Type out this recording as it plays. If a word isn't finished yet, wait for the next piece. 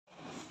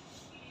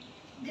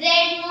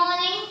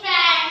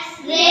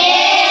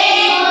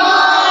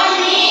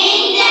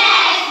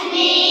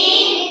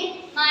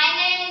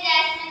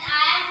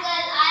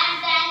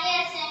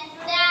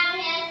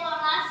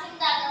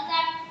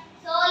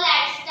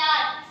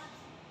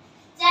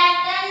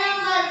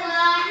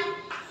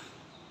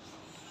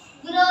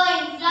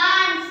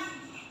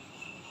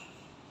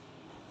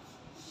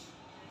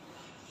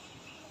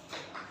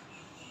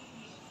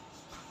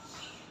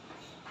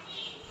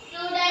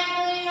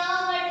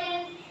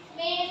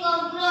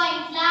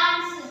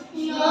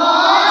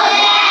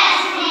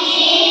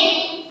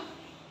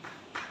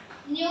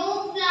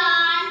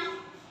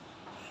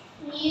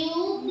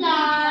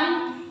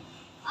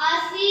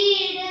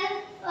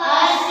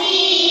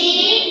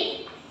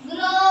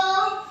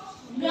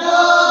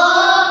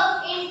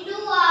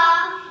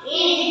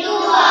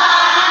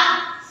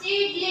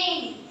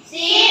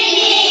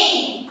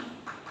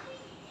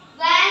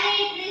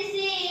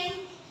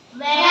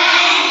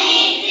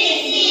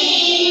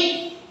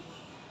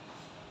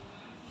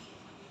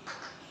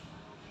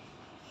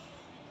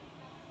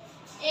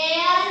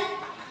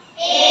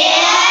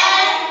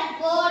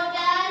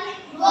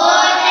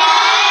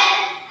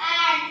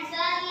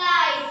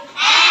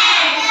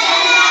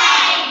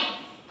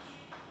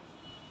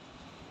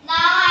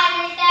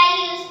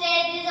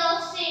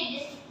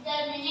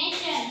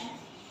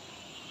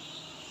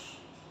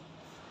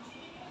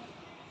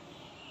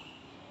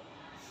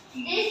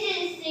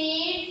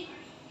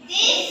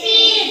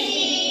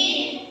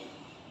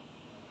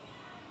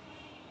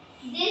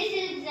This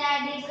is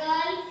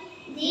radical.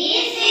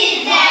 This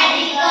is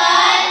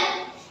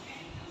radical.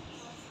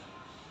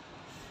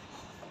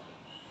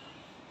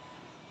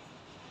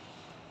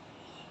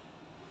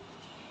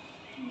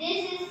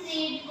 This is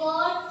seed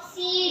coat.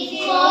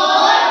 Seed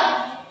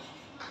coat.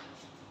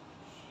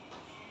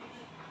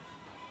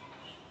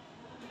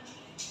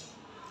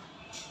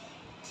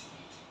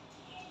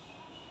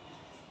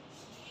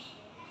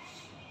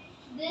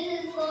 This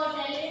is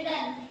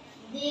cotyledon.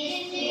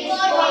 This is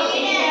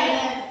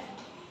cotyledon.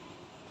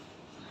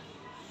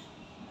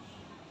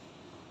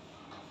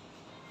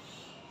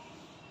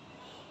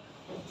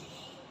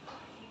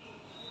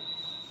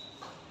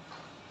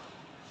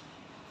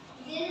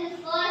 This is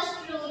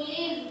first true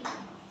leaf.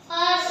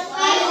 First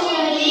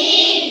true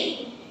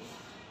leaf.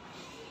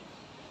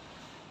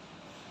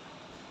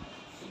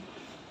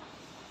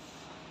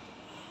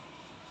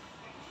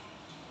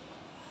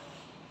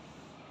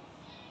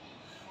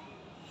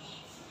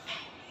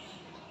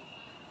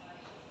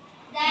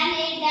 Then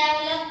it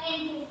developed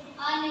into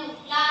a new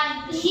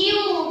plant.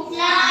 New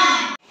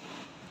plant.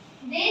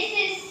 This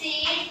is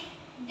seed.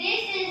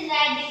 This is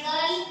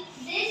radical.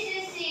 This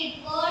is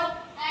seed coat.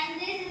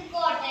 And this is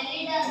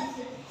cotyledons.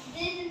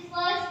 This is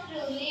first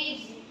true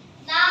leaves.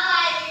 Now I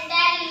will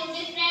tell you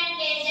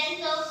different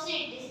agents of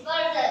seed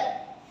dispersal.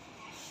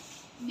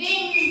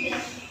 Wind.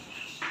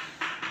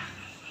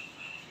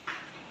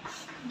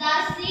 The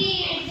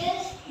seed